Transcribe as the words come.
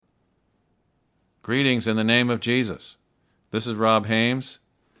Greetings in the name of Jesus. This is Rob Hames.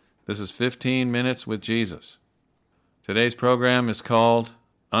 This is 15 Minutes with Jesus. Today's program is called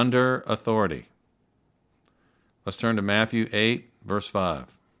Under Authority. Let's turn to Matthew 8, verse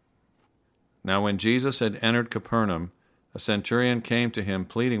 5. Now when Jesus had entered Capernaum, a centurion came to him,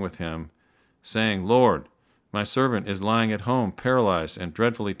 pleading with him, saying, Lord, my servant is lying at home, paralyzed and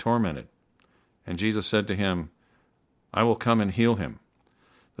dreadfully tormented. And Jesus said to him, I will come and heal him.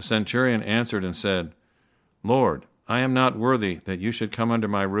 The centurion answered and said, Lord, I am not worthy that you should come under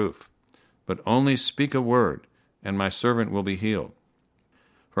my roof, but only speak a word, and my servant will be healed.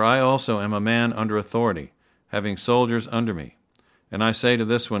 For I also am a man under authority, having soldiers under me. And I say to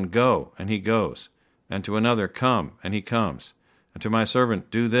this one, Go, and he goes, and to another, Come, and he comes, and to my servant,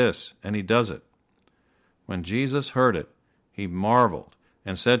 Do this, and he does it. When Jesus heard it, he marveled,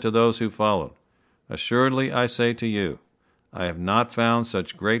 and said to those who followed, Assuredly I say to you, I have not found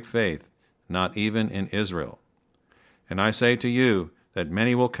such great faith, not even in Israel. And I say to you that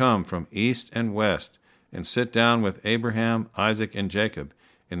many will come from east and west and sit down with Abraham, Isaac, and Jacob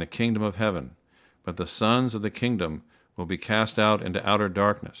in the kingdom of heaven, but the sons of the kingdom will be cast out into outer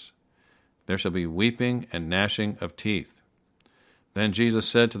darkness. There shall be weeping and gnashing of teeth. Then Jesus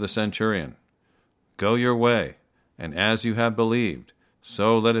said to the centurion, Go your way, and as you have believed,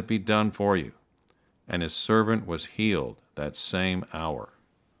 so let it be done for you. And his servant was healed that same hour.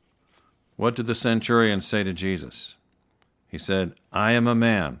 What did the centurion say to Jesus? He said, I am a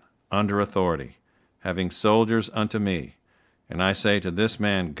man under authority, having soldiers unto me. And I say to this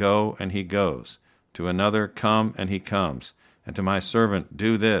man, Go, and he goes. To another, Come, and he comes. And to my servant,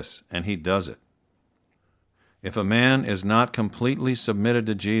 Do this, and he does it. If a man is not completely submitted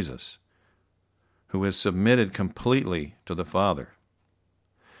to Jesus, who is submitted completely to the Father,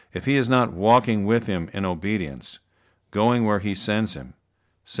 if he is not walking with him in obedience, going where he sends him,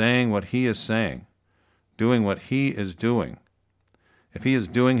 saying what he is saying, doing what he is doing, if he is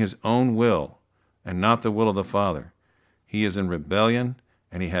doing his own will and not the will of the Father, he is in rebellion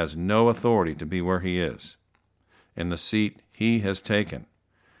and he has no authority to be where he is, in the seat he has taken,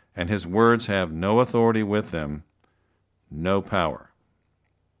 and his words have no authority with them, no power.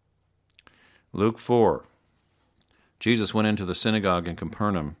 Luke 4. Jesus went into the synagogue in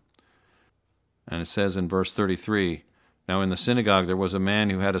Capernaum, and it says in verse 33, Now in the synagogue there was a man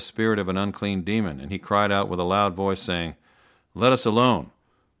who had a spirit of an unclean demon, and he cried out with a loud voice, saying, Let us alone.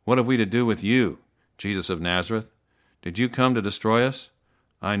 What have we to do with you, Jesus of Nazareth? Did you come to destroy us?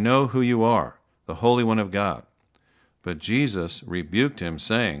 I know who you are, the Holy One of God. But Jesus rebuked him,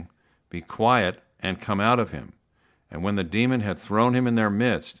 saying, Be quiet and come out of him. And when the demon had thrown him in their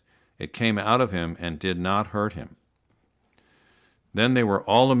midst, it came out of him and did not hurt him. Then they were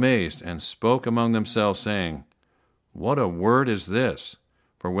all amazed and spoke among themselves, saying, What a word is this!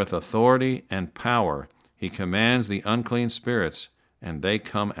 For with authority and power he commands the unclean spirits, and they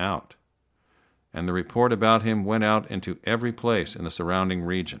come out. And the report about him went out into every place in the surrounding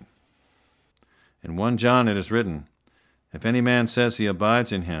region. In 1 John it is written, If any man says he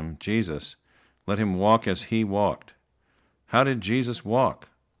abides in him, Jesus, let him walk as he walked. How did Jesus walk?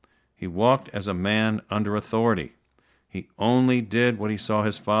 He walked as a man under authority. He only did what he saw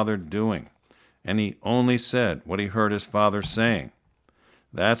his Father doing, and he only said what he heard his Father saying.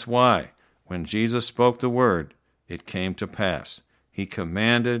 That's why, when Jesus spoke the word, it came to pass. He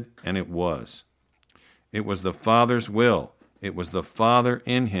commanded, and it was. It was the Father's will. It was the Father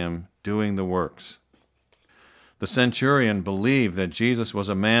in him doing the works. The centurion believed that Jesus was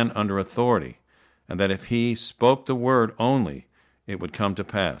a man under authority, and that if he spoke the word only, it would come to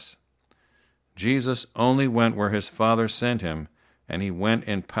pass. Jesus only went where his Father sent him, and he went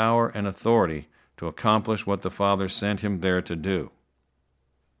in power and authority to accomplish what the Father sent him there to do.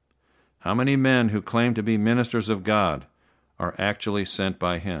 How many men who claim to be ministers of God are actually sent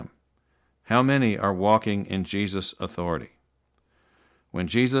by him? How many are walking in Jesus' authority? When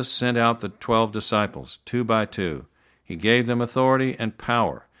Jesus sent out the 12 disciples, 2 by 2, he gave them authority and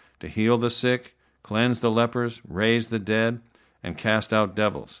power to heal the sick, cleanse the lepers, raise the dead, and cast out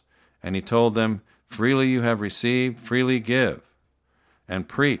devils. And he told them, Freely you have received, freely give. And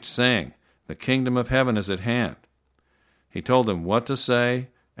preach, saying, The kingdom of heaven is at hand. He told them what to say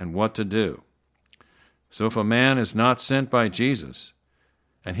and what to do. So if a man is not sent by Jesus,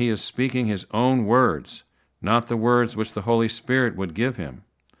 and he is speaking his own words, not the words which the Holy Spirit would give him,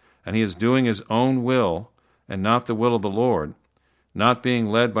 and he is doing his own will and not the will of the Lord, not being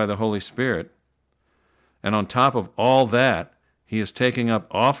led by the Holy Spirit, and on top of all that, he is taking up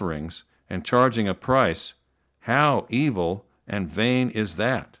offerings and charging a price, how evil and vain is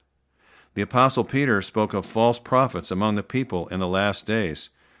that? The Apostle Peter spoke of false prophets among the people in the last days,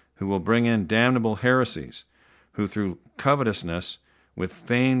 who will bring in damnable heresies, who through covetousness, with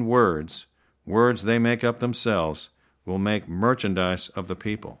feigned words they make up themselves, will make merchandise of the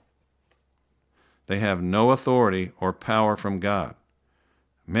people. They have no authority or power from God.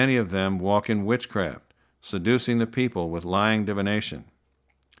 Many of them walk in witchcraft, seducing the people with lying divination.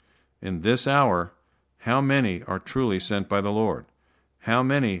 In this hour, how many are truly sent by the Lord? How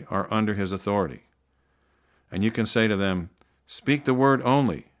many are under his authority? And you can say to them, speak the word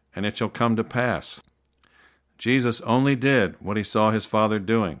only, and it shall come to pass. Jesus only did what he saw his Father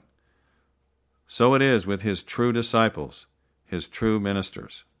doing. So it is with his true disciples, his true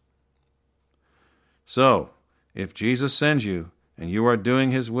ministers. So, if Jesus sends you and you are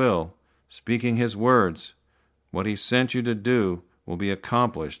doing his will, speaking his words, what he sent you to do will be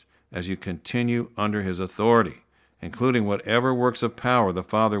accomplished as you continue under his authority, including whatever works of power the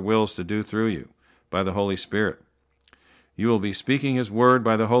Father wills to do through you by the Holy Spirit. You will be speaking his word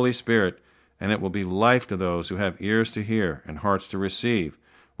by the Holy Spirit, and it will be life to those who have ears to hear and hearts to receive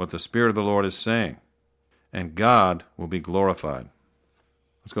what the Spirit of the Lord is saying, and God will be glorified.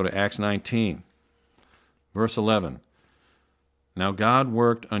 Let's go to Acts 19, verse 11. Now God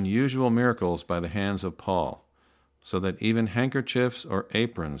worked unusual miracles by the hands of Paul, so that even handkerchiefs or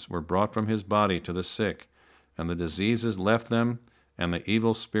aprons were brought from his body to the sick, and the diseases left them, and the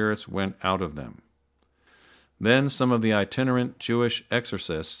evil spirits went out of them. Then some of the itinerant Jewish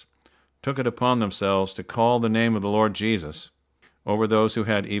exorcists took it upon themselves to call the name of the Lord Jesus over those who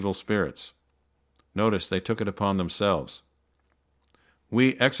had evil spirits. Notice they took it upon themselves.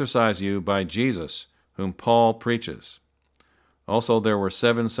 We exorcise you by Jesus, whom Paul preaches. Also there were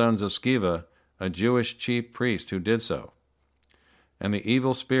 7 sons of Sceva, a Jewish chief priest, who did so. And the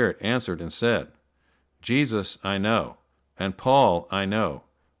evil spirit answered and said, Jesus I know, and Paul I know,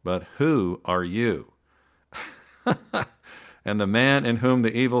 but who are you? And the man in whom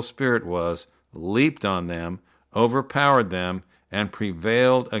the evil spirit was leaped on them, overpowered them, and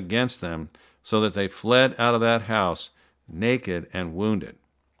prevailed against them, so that they fled out of that house, naked and wounded.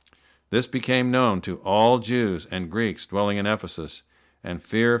 This became known to all Jews and Greeks dwelling in Ephesus, and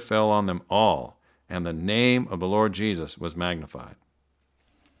fear fell on them all, and the name of the Lord Jesus was magnified.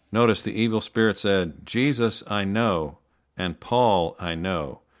 Notice the evil spirit said, Jesus I know, and Paul I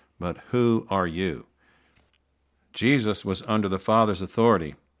know, but who are you? Jesus was under the Father's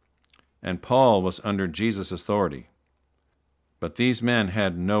authority, and Paul was under Jesus' authority. But these men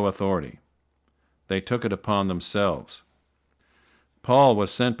had no authority. They took it upon themselves. Paul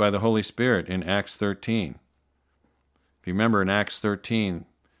was sent by the Holy Spirit in Acts 13. If you remember in Acts 13,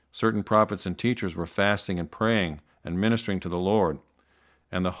 certain prophets and teachers were fasting and praying and ministering to the Lord,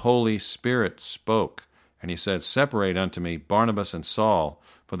 and the Holy Spirit spoke, and he said, separate unto me Barnabas and Saul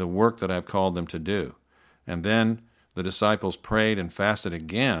for the work that I have called them to do. And then the disciples prayed and fasted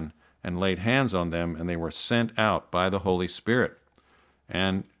again and laid hands on them, and they were sent out by the Holy Spirit.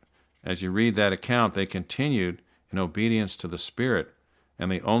 And as you read that account, they continued in obedience to the Spirit,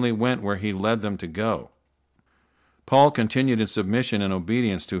 and they only went where he led them to go. Paul continued in submission and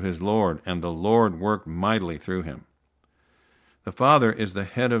obedience to his Lord, and the Lord worked mightily through him. The Father is the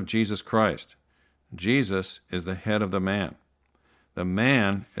head of Jesus Christ. Jesus is the head of the man. The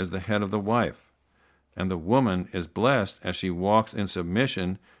man is the head of the wife. And the woman is blessed as she walks in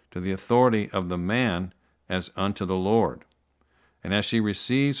submission to the authority of the man as unto the Lord, and as she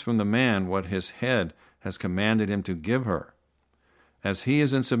receives from the man what his head has commanded him to give her. As he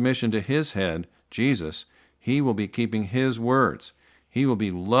is in submission to his head, Jesus, he will be keeping his words. He will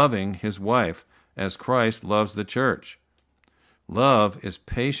be loving his wife as Christ loves the church. Love is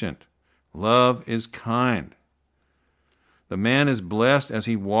patient. Love is kind. The man is blessed as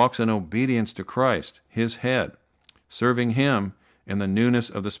he walks in obedience to Christ, his head, serving him in the newness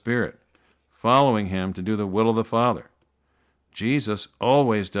of the Spirit, following him to do the will of the Father. Jesus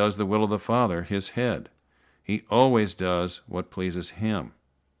always does the will of the Father, his head. He always does what pleases him.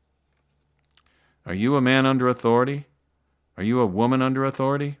 Are you a man under authority? Are you a woman under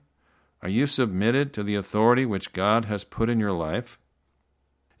authority? Are you submitted to the authority which God has put in your life?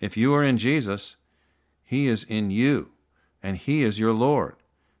 If you are in Jesus, he is in you. And he is your Lord.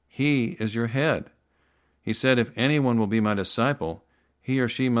 He is your head. He said, if anyone will be my disciple, he or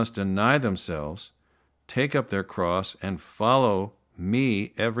she must deny themselves, take up their cross, and follow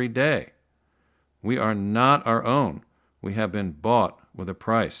me every day. We are not our own. We have been bought with a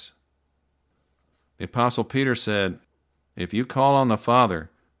price. The Apostle Peter said, if you call on the Father,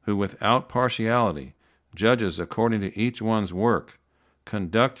 who without partiality judges according to each one's work,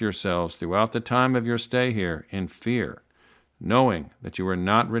 conduct yourselves throughout the time of your stay here in fear, knowing that you are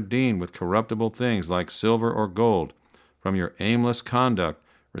not redeemed with corruptible things like silver or gold from your aimless conduct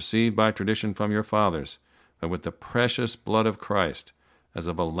received by tradition from your fathers, but with the precious blood of Christ, as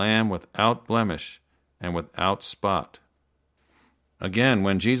of a lamb without blemish and without spot. Again,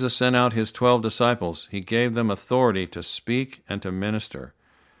 when Jesus sent out his 12 disciples, he gave them authority to speak and to minister.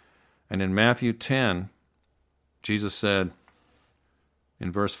 And in Matthew 10, Jesus said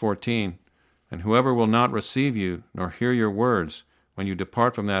in verse 14, "And whoever will not receive you nor hear your words, when you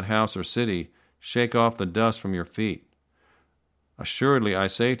depart from that house or city, shake off the dust from your feet. Assuredly, I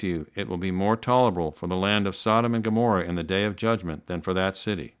say to you, it will be more tolerable for the land of Sodom and Gomorrah in the day of judgment than for that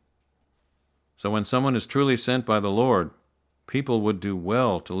city." So when someone is truly sent by the Lord, people would do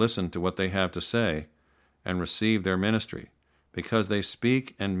well to listen to what they have to say and receive their ministry, because they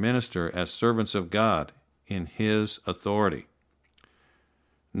speak and minister as servants of God in his authority.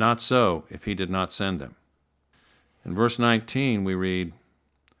 Not so if he did not send them. In verse 19 we read,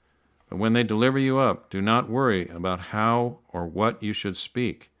 "But when they deliver you up, do not worry about how or what you should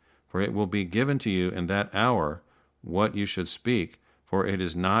speak, for it will be given to you in that hour what you should speak, for it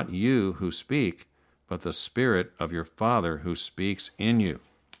is not you who speak, but the Spirit of your Father who speaks in you."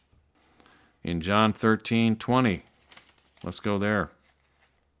 In John 13:20, let's go there.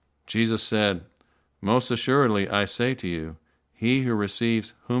 Jesus said, "Most assuredly I say to you, he who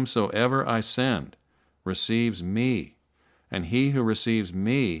receives whomsoever I send receives me, and he who receives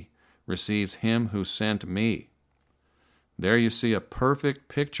me receives him who sent me." There you see a perfect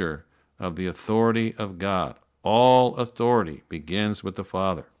picture of the authority of God. All authority begins with the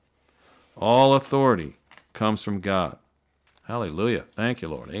Father. All authority comes from God. Hallelujah. Thank you,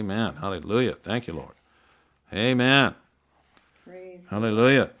 Lord. Amen. Hallelujah. Thank you, Lord. Amen. Praise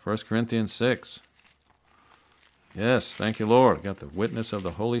Hallelujah. 1 Corinthians 6. Yes, thank you, Lord. I got the witness of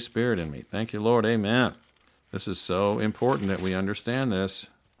the Holy Spirit in me. Thank you, Lord. Amen. This is so important that we understand this.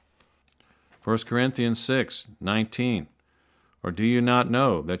 1 Corinthians 6:19. "Or do you not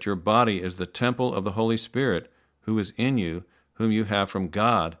know that your body is the temple of the Holy Spirit who is in you, whom you have from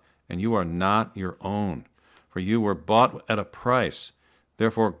God, and you are not your own? For you were bought at a price.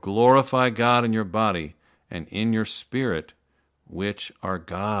 Therefore glorify God in your body and in your spirit, which are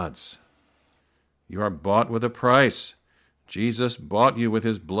God's." You are bought with a price. Jesus bought you with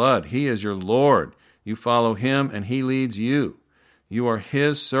his blood. He is your Lord. You follow him and he leads you. You are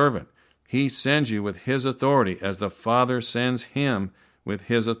his servant. He sends you with his authority as the Father sends him with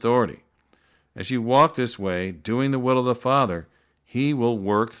his authority. As you walk this way, doing the will of the Father, he will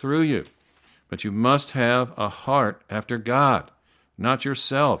work through you. But you must have a heart after God, not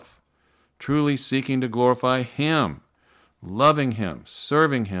yourself, truly seeking to glorify him, loving him,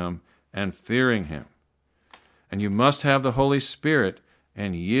 serving him, and fearing him. And you must have the Holy Spirit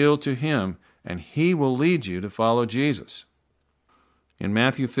and yield to him, and he will lead you to follow Jesus. In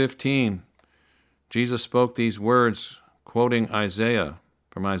Matthew 15, Jesus spoke these words, quoting Isaiah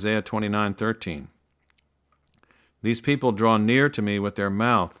from Isaiah 29:13. "These people draw near to me with their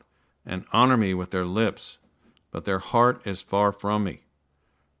mouth and honor me with their lips, but their heart is far from me.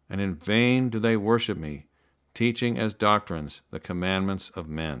 And in vain do they worship me, teaching as doctrines the commandments of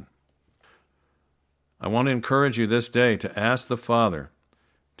men." I want to encourage you this day to ask the Father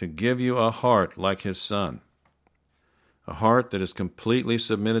to give you a heart like his Son, a heart that is completely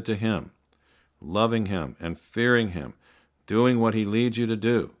submitted to him, loving him and fearing him, doing what he leads you to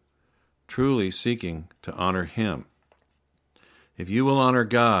do, truly seeking to honor him. If you will honor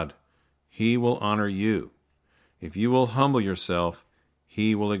God, he will honor you. If you will humble yourself,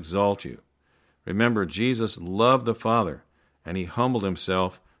 he will exalt you. Remember, Jesus loved the Father, and he humbled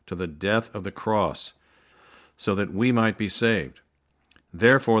himself to the death of the cross, so that we might be saved.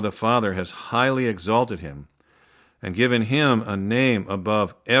 Therefore the Father has highly exalted him and given him a name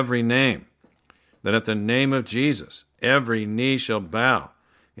above every name, that at the name of Jesus every knee shall bow,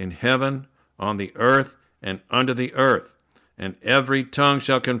 in heaven, on the earth, and under the earth, and every tongue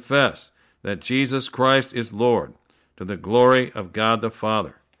shall confess that Jesus Christ is Lord, to the glory of God the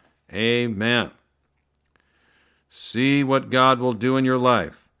Father. Amen. See what God will do in your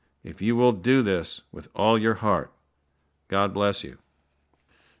life if you will do this with all your heart. God bless you.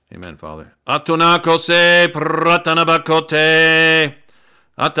 Amen, Father. Atunakose pratanabakote.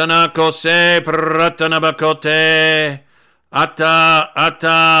 Atanakose pratanabakote.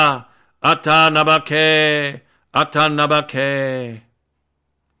 Atanabake. Atanabake.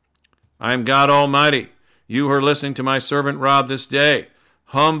 I am God Almighty. You who are listening to my servant Rob this day,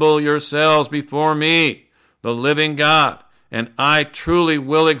 humble yourselves before me, the living God, and I truly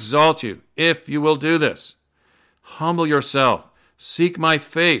will exalt you if you will do this. Humble yourself. Seek my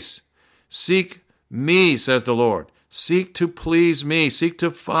face. Seek me, says the Lord. Seek to please me. Seek to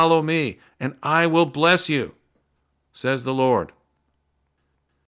follow me, and I will bless you, says the Lord.